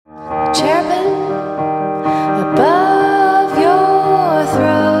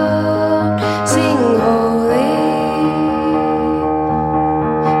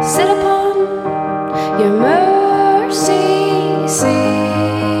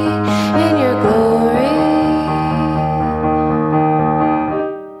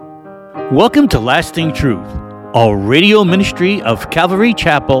Welcome to Lasting Truth, a radio ministry of Calvary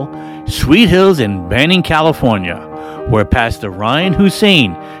Chapel, Sweet Hills in Banning, California, where Pastor Ryan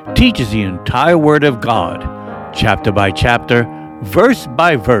Hussein teaches the entire Word of God, chapter by chapter, verse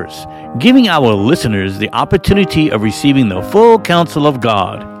by verse, giving our listeners the opportunity of receiving the full counsel of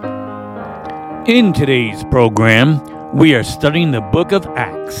God. In today's program, we are studying the book of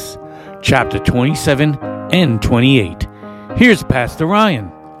Acts, chapter 27 and 28. Here's Pastor Ryan.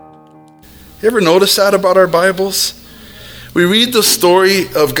 You ever notice that about our Bibles? We read the story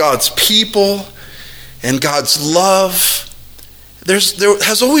of God's people and God's love. There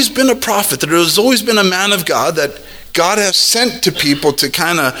has always been a prophet, there has always been a man of God that God has sent to people to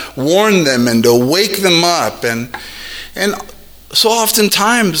kind of warn them and to wake them up. And so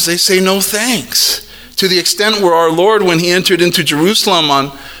oftentimes they say no thanks. To the extent where our Lord, when he entered into Jerusalem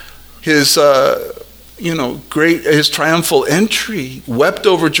on his his triumphal entry, wept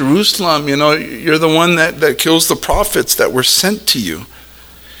over Jerusalem. You're the one that kills the prophets that were sent to you.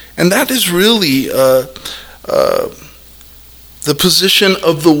 And that is really the position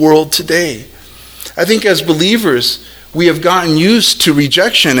of the world today. I think as believers, we have gotten used to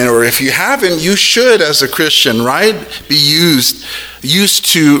rejection, or if you haven't, you should as a Christian, right? Be used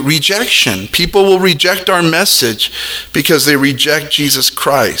to rejection. People will reject our message because they reject Jesus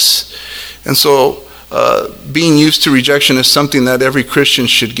Christ. And so being used to rejection is something that every Christian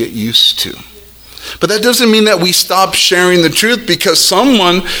should get used to. But that doesn't mean that we stop sharing the truth, because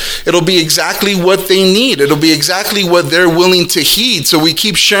it'll be exactly what they need. It'll be exactly what they're willing to heed. So we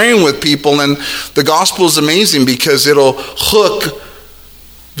keep sharing with people, and the gospel is amazing because it'll hook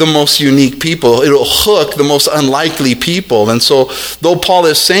the most unique people. It'll hook the most unlikely people. And so though Paul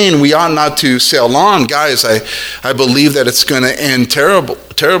is saying we ought not to sail on, guys, I believe that it's going to end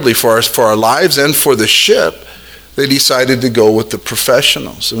terribly for our lives and for the ship. They decided to go with the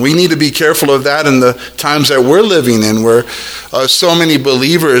professionals. And we need to be careful of that in the times that we're living in, where so many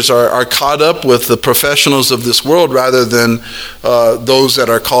believers are caught up with the professionals of this world rather than those that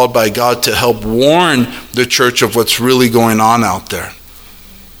are called by God to help warn the church of what's really going on out there.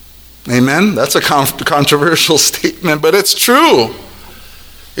 Amen? That's a controversial statement, but it's true.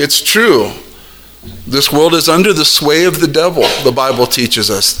 It's true. This world is under the sway of the devil, the Bible teaches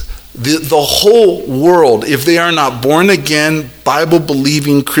us. The whole world, if they are not born again,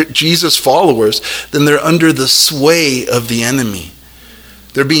 Bible-believing Jesus followers, then they're under the sway of the enemy.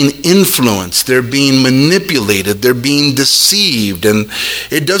 They're being influenced, they're being manipulated, they're being deceived. And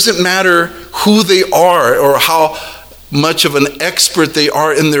it doesn't matter who they are or how much of an expert they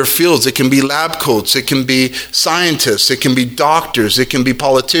are in their fields. It can be lab coats, it can be scientists, it can be doctors, it can be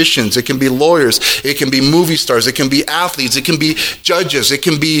politicians, it can be lawyers, it can be movie stars, it can be athletes, it can be judges, it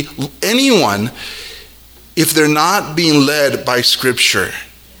can be anyone. If they're not being led by Scripture,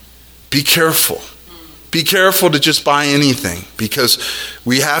 be careful. Be careful to just buy anything, because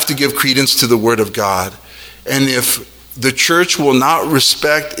we have to give credence to the Word of God. And if the church will not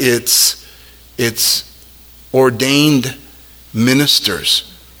respect its ordained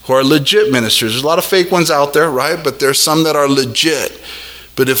ministers who are legit ministers. There's a lot of fake ones out there, right? But there's some that are legit.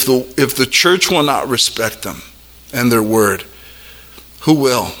 But if the church will not respect them and their word, who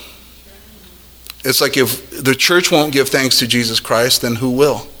will? It's like if the church won't give thanks to Jesus Christ, then who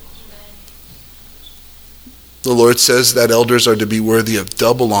will? The Lord says that elders are to be worthy of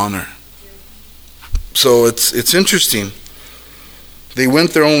double honor. So it's interesting. They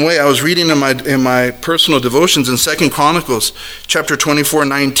went their own way. I was reading in my personal devotions in 2 Chronicles chapter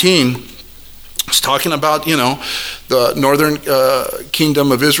 24:19. It's talking about, the northern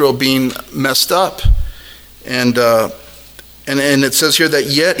kingdom of Israel being messed up. And it says here that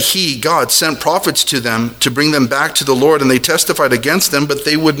yet he, God, sent prophets to them to bring them back to the Lord, and they testified against them, but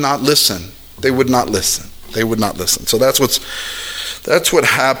they would not listen. They would not listen. They would not listen. So that's what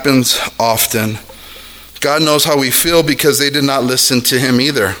happens often. God knows how we feel because they did not listen to him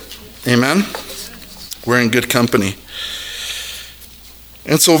either. Amen? We're in good company.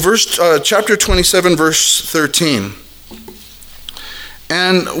 And so chapter 27, verse 13.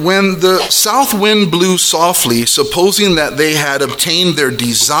 And when the south wind blew softly, supposing that they had obtained their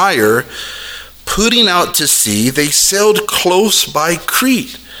desire, putting out to sea, they sailed close by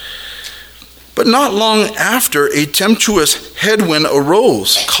Crete. But not long after, a tempestuous headwind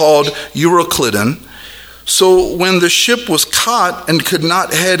arose, called Euroclydon. So when the ship was caught and could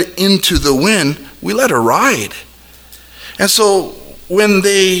not head into the wind, we let her ride. And so when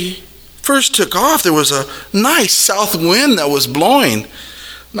they first took off, there was a nice south wind that was blowing.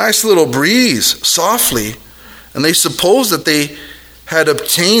 Nice little breeze, softly. And they supposed that they had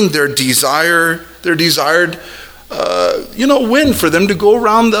obtained their desired wind for them to go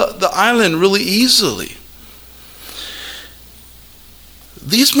around the island really easily.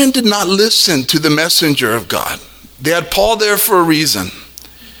 These men did not listen to the messenger of God. They had Paul there for a reason.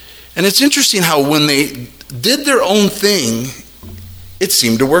 And it's interesting how when they did their own thing, it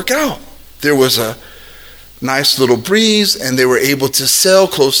seemed to work out. There was a nice little breeze, and they were able to sail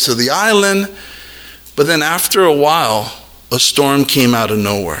close to the island. But then after a while, a storm came out of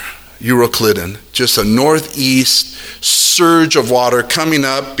nowhere. Euroclydon, just a northeast surge of water coming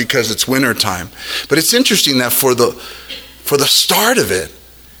up because it's wintertime. But it's interesting that for the start of it,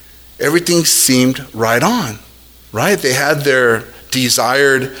 everything seemed right on, right? They had their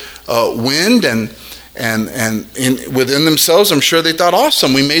desired wind, and within themselves, I'm sure they thought,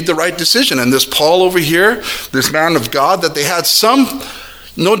 awesome, we made the right decision. And this Paul over here, this man of God, that they had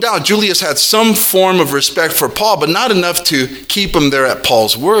no doubt Julius had some form of respect for Paul, but not enough to keep him there at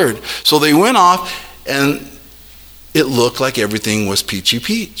Paul's word. So they went off, and it looked like everything was peachy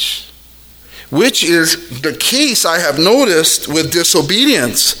peach, which is the case I have noticed with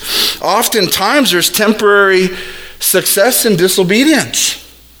disobedience. Oftentimes there's temporary success in disobedience.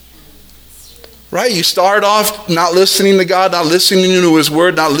 Right? You start off not listening to God, not listening to his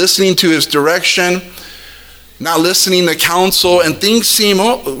word, not listening to his direction, not listening to counsel, and things seem,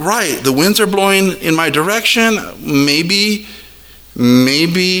 right, the winds are blowing in my direction. Maybe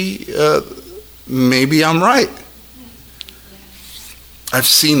I'm right. I've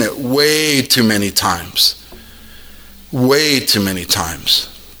seen it way too many times. Way too many times.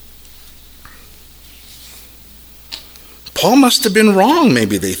 Paul must have been wrong,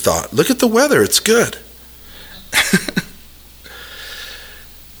 maybe they thought. Look at the weather, it's good.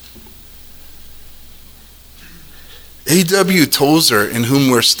 A.W. Tozer, in whom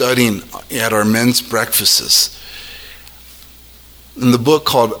we're studying at our men's breakfasts, in the book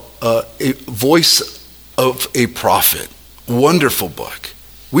called A Voice of a Prophet, wonderful book.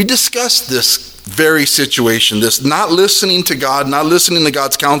 We discussed this very situation, this not listening to God, not listening to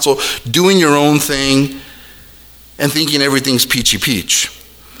God's counsel, doing your own thing, and thinking everything's peachy peach.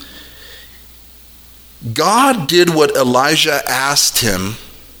 God did what Elijah asked him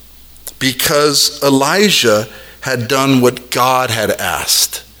because Elijah had done what God had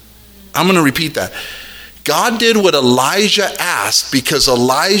asked. I'm going to repeat that. God did what Elijah asked because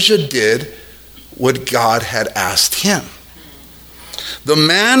Elijah did what God had asked him. The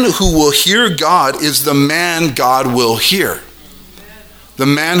man who will hear God is the man God will hear. The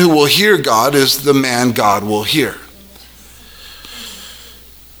man who will hear God is the man God will hear.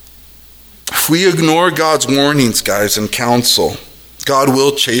 If we ignore God's warnings, guys, and counsel, God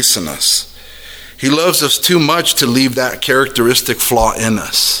will chasten us. He loves us too much to leave that characteristic flaw in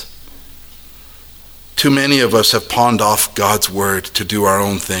us. Too many of us have pawned off God's word to do our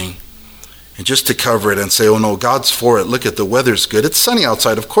own thing. And just to cover it and say, oh no, God's for it. Look at the weather's good. It's sunny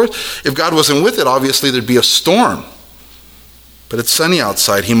outside. Of course, if God wasn't with it, obviously there'd be a storm. But it's sunny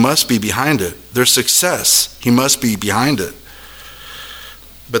outside. He must be behind it. There's success. He must be behind it.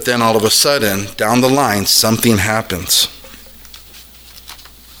 But then all of a sudden, down the line, something happens.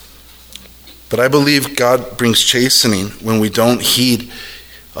 But I believe God brings chastening when we don't heed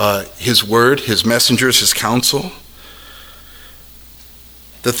his word, his messengers, his counsel.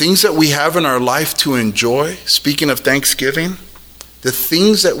 The things that we have in our life to enjoy, speaking of Thanksgiving, the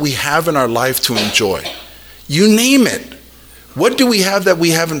things that we have in our life to enjoy, you name it. What do we have that we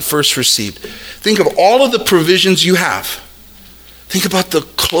haven't first received? Think of all of the provisions you have. Think about the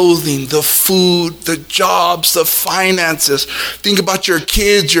clothing, the food, the jobs, the finances. Think about your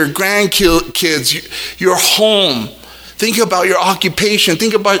kids, your grandkids, your home. Think about your occupation.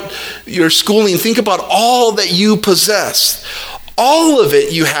 Think about your schooling. Think about all that you possess. All of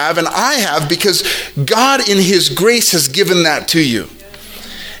it you have and I have because God in his grace has given that to you.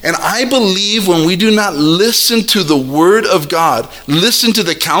 And I believe when we do not listen to the word of God, listen to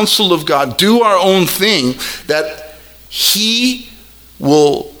the counsel of God, do our own thing, that he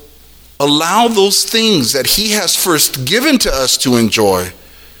will allow those things that he has first given to us to enjoy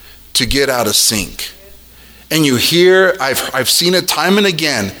to get out of sync. And you hear, I've seen it time and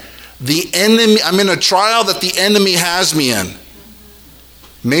again, the enemy, I'm in a trial that the enemy has me in.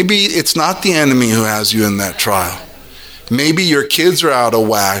 Maybe it's not the enemy who has you in that trial. Maybe your kids are out of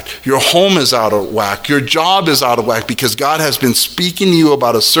whack, your home is out of whack, your job is out of whack because God has been speaking to you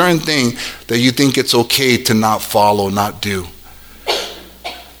about a certain thing that you think it's okay to not follow, not do.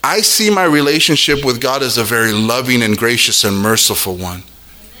 I see my relationship with God as a very loving and gracious and merciful one.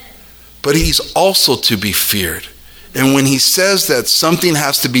 But he's also to be feared. And when he says that something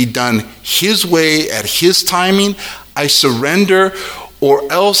has to be done his way at his timing, I surrender,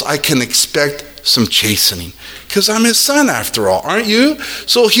 or else I can expect some chastening. Because I'm his son after all, aren't you?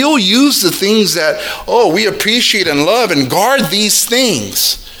 So he'll use the things that, we appreciate and love and guard these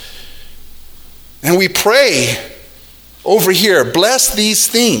things. And we pray over here, bless these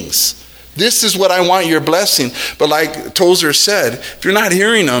things. This is what I want your blessing. But like Tozer said, if you're not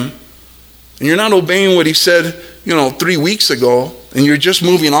hearing him, and you're not obeying what he said, 3 weeks ago, and you're just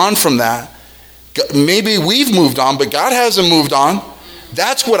moving on from that, maybe we've moved on, but God hasn't moved on.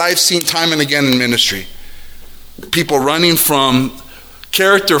 That's what I've seen time and again in ministry. People running from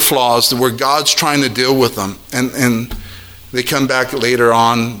character flaws where God's trying to deal with them. And they come back later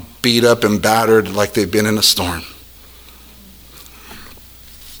on beat up and battered like they've been in a storm.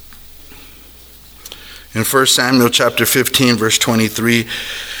 In 1 Samuel chapter 15, verse 23,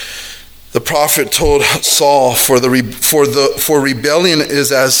 the prophet told Saul, for rebellion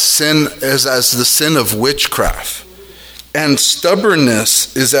is as the sin of witchcraft, and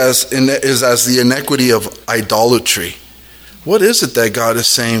stubbornness is as the iniquity of idolatry. What is it that God is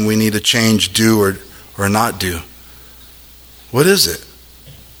saying we need to change, do, or not do? What is it?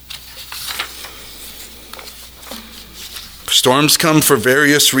 Storms come for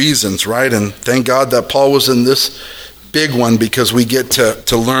various reasons, right? And thank God that Paul was in this big one, because we get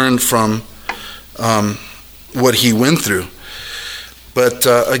to learn from what he went through. But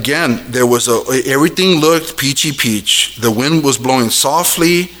again, there was everything looked peachy peach. The wind was blowing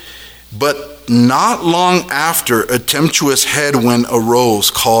softly, but not long after, a tempestuous headwind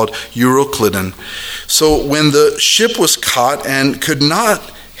arose called Euroclydon. So when the ship was caught and could not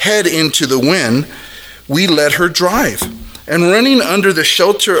head into the wind, we let her drive. And running under the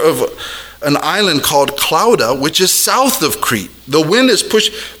shelter of an island called Clauda, which is south of Crete, the wind is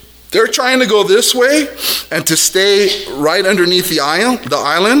pushed. They're trying to go this way and to stay right underneath the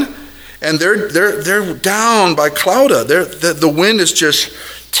island, and they're down by Clauda. The wind is just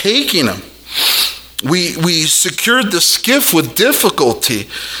taking them. We secured the skiff with difficulty.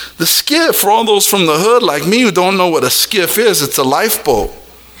 The skiff, for all those from the hood like me who don't know what a skiff is, it's a lifeboat.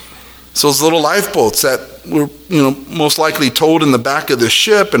 So those little lifeboats that were, most likely towed in the back of the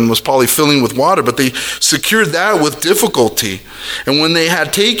ship and was probably filling with water, but they secured that with difficulty. And when they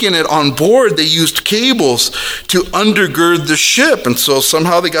had taken it on board, they used cables to undergird the ship. And so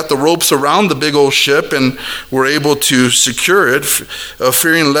somehow they got the ropes around the big old ship and were able to secure it,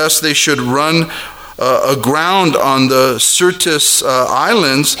 fearing lest they should run aground on the Syrtis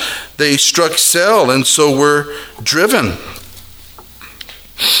Islands. They struck sail, and so were driven.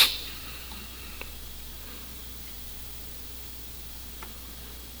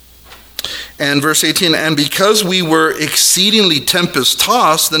 And verse 18, and because we were exceedingly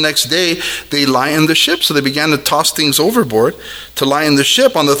tempest-tossed, the next day they lightened the ship. So they began to toss things overboard to lighten the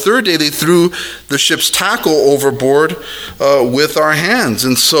ship. On the third day, they threw the ship's tackle overboard with our hands.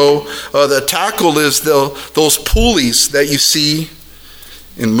 And so the tackle is those pulleys that you see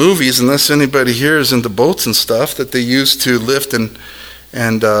in movies, unless anybody here is into boats and stuff, that they use to lift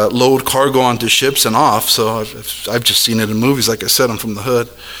and load cargo onto ships and off. So I've just seen it in movies. Like I said, I'm from the hood.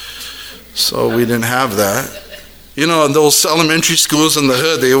 So we didn't have that. In those elementary schools in the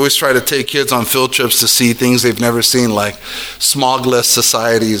hood, they always try to take kids on field trips to see things they've never seen, like smogless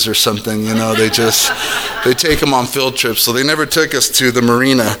societies or something. They take them on field trips. So they never took us to the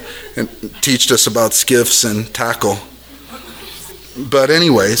marina and teach us about skiffs and tackle. But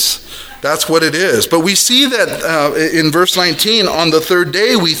anyways, that's what it is. But we see that in verse 19, on the third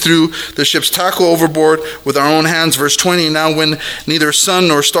day we threw the ship's tackle overboard with our own hands. Verse 20, now when neither sun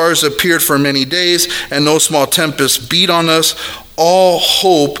nor stars appeared for many days and no small tempest beat on us, all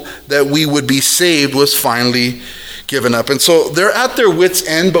hope that we would be saved was finally given up. And so they're at their wits'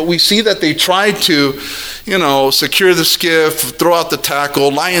 end, but we see that they tried to, secure the skiff, throw out the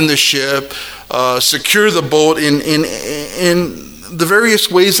tackle, lighten the ship, secure the boat in the various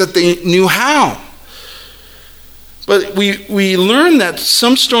ways that they knew how. But we learn that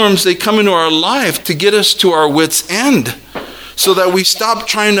some storms, they come into our life to get us to our wits' end, so that we stop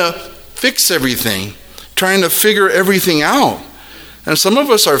trying to fix everything, trying to figure everything out. And some of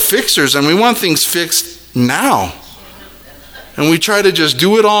us are fixers, and we want things fixed now. And we try to just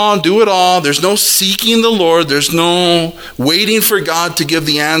do it all. There's no seeking the Lord. There's no waiting for God to give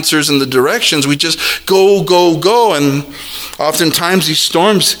the answers and the directions. We just go. And oftentimes these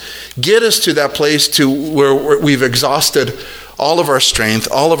storms get us to that place to where we've exhausted all of our strength,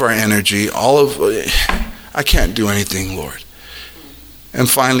 all of our energy, I can't do anything, Lord. And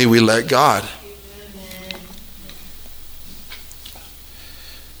finally we let God.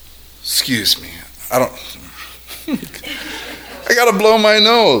 Excuse me. I gotta blow my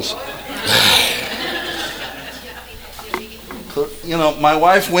nose. You know, my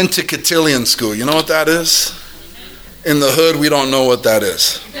wife went to cotillion school. You know what that is? In the hood, we don't know what that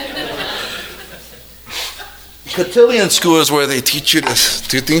is. Cotillion school is where they teach you to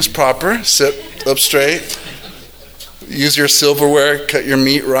do things proper, sit up straight, use your silverware, cut your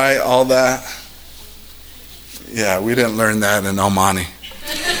meat right, all that. Yeah, we didn't learn that in Almani.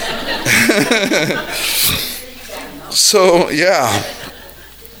 So, yeah.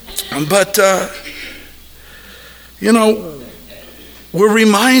 But, you know, we're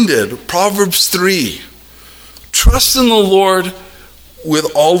reminded, Proverbs 3, trust in the Lord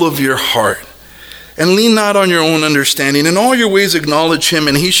with all of your heart, and lean not on your own understanding. In all your ways acknowledge him,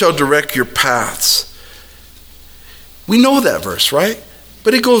 and he shall direct your paths. We know that verse, right?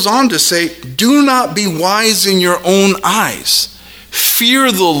 But it goes on to say, do not be wise in your own eyes.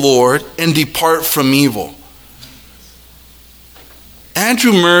 Fear the Lord and depart from evil.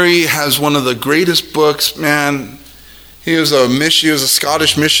 Andrew Murray has one of the greatest books, man. He was a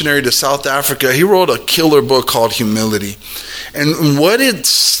Scottish missionary to South Africa. He wrote a killer book called Humility. And what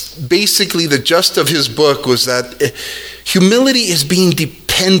it's basically, the gist of his book was that humility is being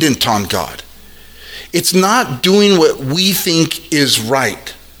dependent on God. It's not doing what we think is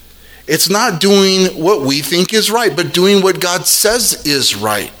right. It's not doing what we think is right, but doing what God says is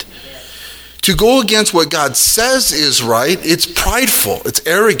right. To go against what God says is right, it's prideful, it's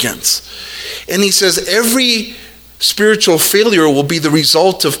arrogance. And he says every spiritual failure will be the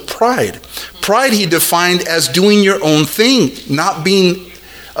result of pride. Pride he defined as doing your own thing, not being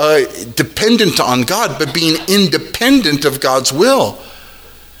dependent on God, but being independent of God's will.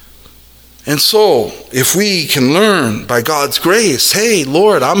 And so, if we can learn by God's grace, hey,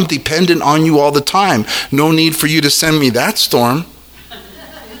 Lord, I'm dependent on you all the time. No need for you to send me that storm.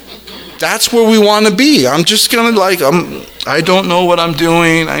 That's where we want to be. I'm just going to I don't know what I'm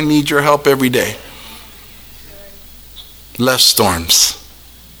doing. I need your help every day. Less storms.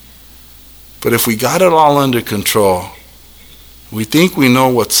 But if we got it all under control, we think we know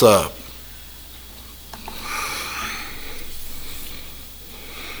what's up.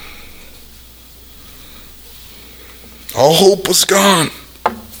 All hope was gone.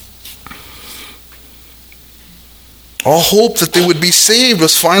 All hope that they would be saved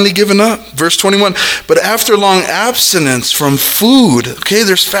was finally given up. Verse 21, but after long abstinence from food, okay,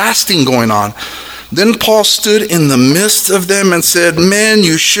 there's fasting going on. Then Paul stood in the midst of them and said, men,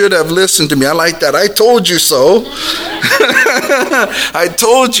 you should have listened to me. I like that. I told you so. I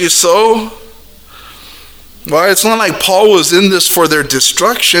told you so. Well, it's not like Paul was in this for their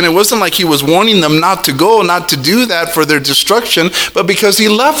destruction. It wasn't like he was warning them not to go, not to do that for their destruction, but because he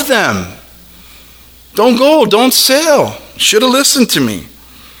loved them. Don't go, don't sail. Should have listened to me.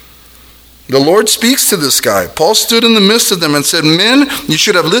 The Lord speaks to this guy. Paul stood in the midst of them and said, men, you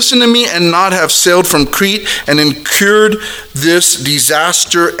should have listened to me and not have sailed from Crete and incurred this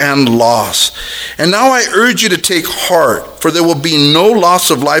disaster and loss. And now I urge you to take heart, for there will be no loss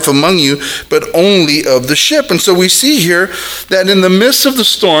of life among you, but only of the ship. And so we see here that in the midst of the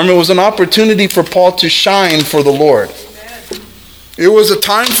storm, it was an opportunity for Paul to shine for the Lord. Amen. It was a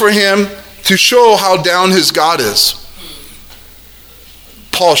time for him to show how down his God is.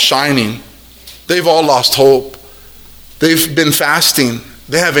 Paul's shining. They've all lost hope. They've been fasting.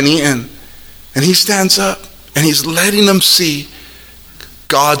 They haven't eaten. And he stands up and he's letting them see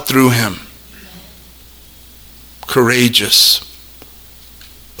God through him. Courageous.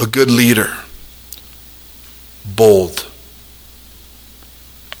 A good leader. Bold.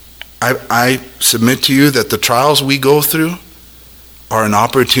 I submit to you that the trials we go through are an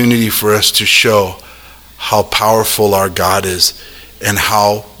opportunity for us to show how powerful our God is and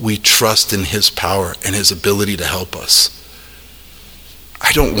how we trust in his power and his ability to help us.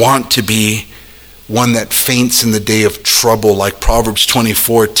 I don't want to be one that faints in the day of trouble, like Proverbs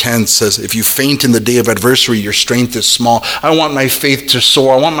 24:10 says, if you faint in the day of adversity, your strength is small. I want my faith to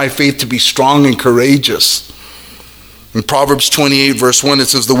soar. I want my faith to be strong and courageous. In Proverbs 28 verse 1, it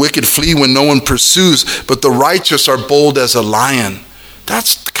says, the wicked flee when no one pursues, but the righteous are bold as a lion.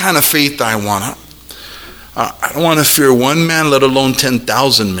 That's the kind of faith I want. I don't want to fear one man, let alone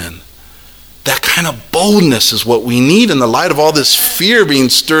 10,000 men. That kind of boldness is what we need in the light of all this fear being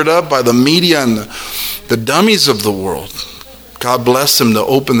stirred up by the media and the dummies of the world. God bless them to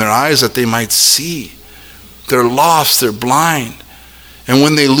open their eyes that they might see. They're lost, they're blind. And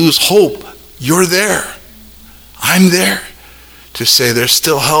when they lose hope, you're there. I'm there to say there's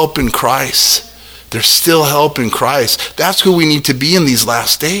still help in Christ. There's still help in Christ. That's who we need to be in these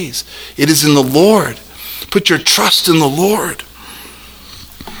last days. It is in the Lord. Put your trust in the Lord.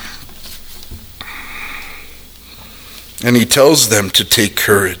 And he tells them to take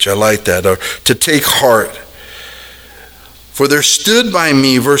courage. I like that. Or to take heart. For there stood by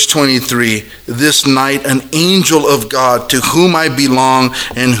me, verse 23, this night an angel of God to whom I belong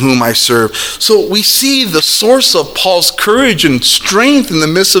and whom I serve. So we see the source of Paul's courage and strength in the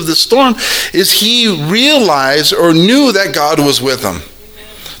midst of the storm is he realized or knew that God was with him.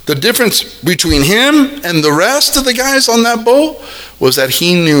 The difference between him and the rest of the guys on that boat was that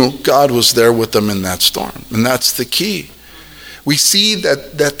he knew God was there with them in that storm. And that's the key. We see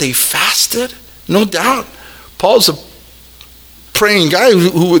that they fasted, no doubt. Paul's a praying guy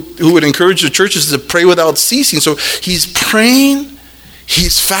who would encourage the churches to pray without ceasing. So he's praying,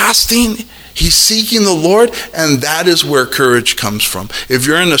 he's fasting, he's seeking the Lord, and that is where courage comes from. If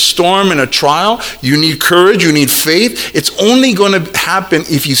you're in a storm, in a trial, you need courage, you need faith. It's only going to happen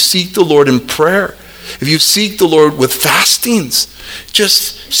if you seek the Lord in prayer. If you seek the Lord with fastings,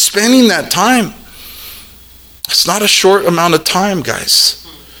 just spending that time. It's not a short amount of time, guys,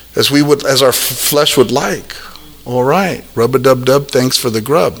 as our flesh would like. All right, rub-a-dub-dub, thanks for the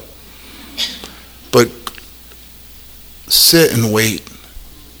grub. But sit and wait.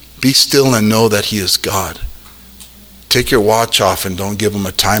 Be still and know that he is God. Take your watch off and don't give him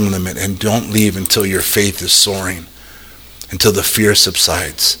a time limit, and don't leave until your faith is soaring, until the fear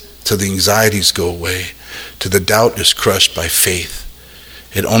subsides, till the anxieties go away, till the doubt is crushed by faith.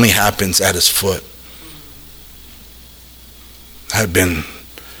 It only happens at his foot. I've been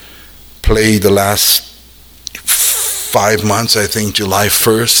plagued the last 5 months, I think, July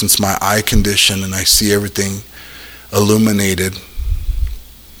 1st, since my eye condition, and I see everything illuminated.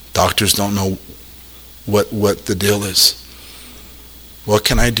 Doctors don't know what the deal is. What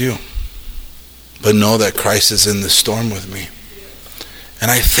can I do? But know that Christ is in the storm with me. And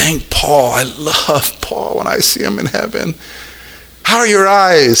I thank Paul. I love Paul when I see him in heaven. How are your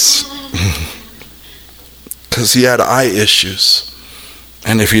eyes? Because he had eye issues.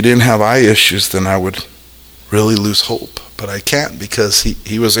 And if he didn't have eye issues, then I would really lose hope. But I can't, because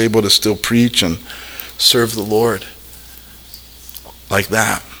he was able to still preach and serve the Lord like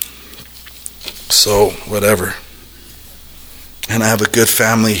that. So, whatever. And I have a good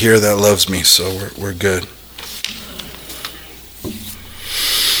family here that loves me, so we're good.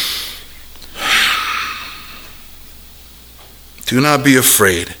 Do not be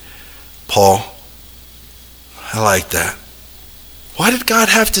afraid, Paul. I like that. Why did God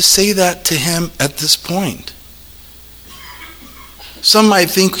have to say that to him at this point? Some might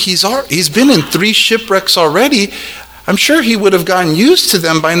think he's been in 3 shipwrecks already. I'm sure he would have gotten used to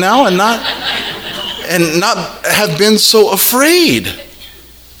them by now and not have been so afraid.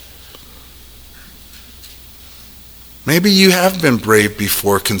 Maybe you have been brave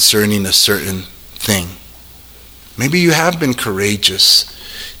before concerning a certain thing. Maybe you have been courageous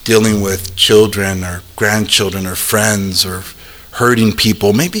dealing with children or grandchildren or friends or hurting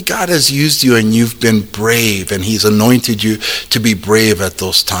people. Maybe God has used you and you've been brave, and he's anointed you to be brave at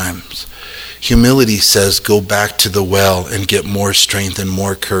those times. Humility says go back to the well and get more strength and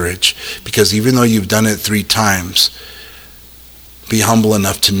more courage, because even though you've done it 3 times, be humble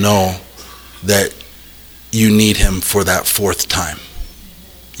enough to know that you need him for that 4th time.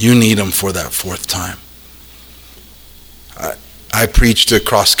 You need him for that 4th time. I preached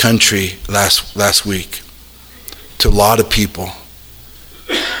across country last week to a lot of people,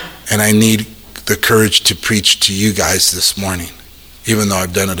 and I need the courage to preach to you guys this morning, even though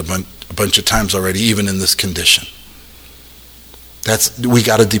I've done it a bunch of times already, even in this condition. We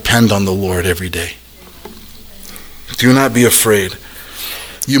got to depend on the Lord every day. Do not be afraid.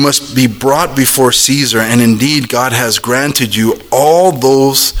 You must be brought before Caesar, and indeed God has granted you all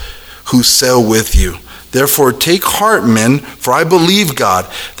those who sail with you. Therefore take heart, men, for I believe God,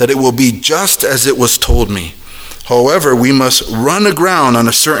 that it will be just as it was told me. However, we must run aground on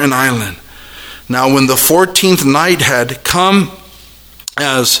a certain island. Now when the 14th night had come,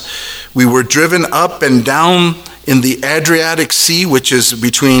 as we were driven up and down in the Adriatic Sea, which is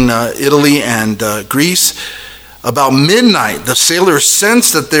between Italy and Greece, about midnight, the sailors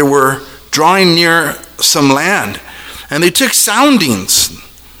sensed that they were drawing near some land. And they took soundings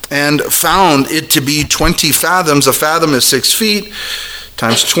and found it to be 20 fathoms. A fathom is 6 feet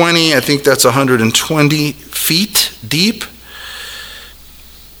times 20. I think that's 120 feet deep.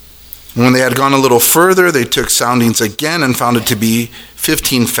 When they had gone a little further, they took soundings again and found it to be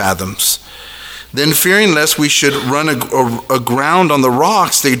 15 fathoms. Then, fearing lest we should run aground on the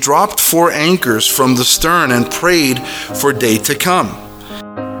rocks, they dropped 4 anchors from the stern and prayed for day to come.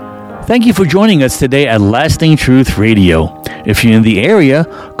 Thank you for joining us today at Lasting Truth Radio. If you're in the area,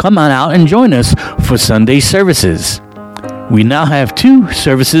 come on out and join us for Sunday services. We now have 2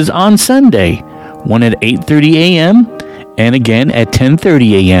 services on Sunday, one at 8:30 a.m. and again at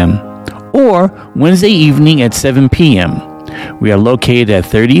 10:30 a.m., or Wednesday evening at 7 p.m. We are located at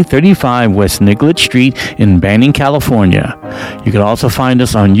 3035 West Nicollet Street in Banning, California. You can also find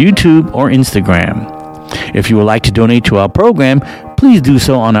us on YouTube or Instagram. If you would like to donate to our program, please do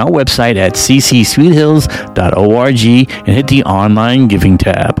so on our website at ccsweethills.org and hit the online giving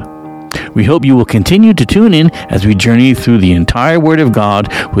tab. We hope you will continue to tune in as we journey through the entire Word of God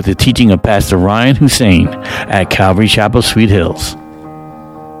with the teaching of Pastor Ryan Hussein at Calvary Chapel, Sweet Hills.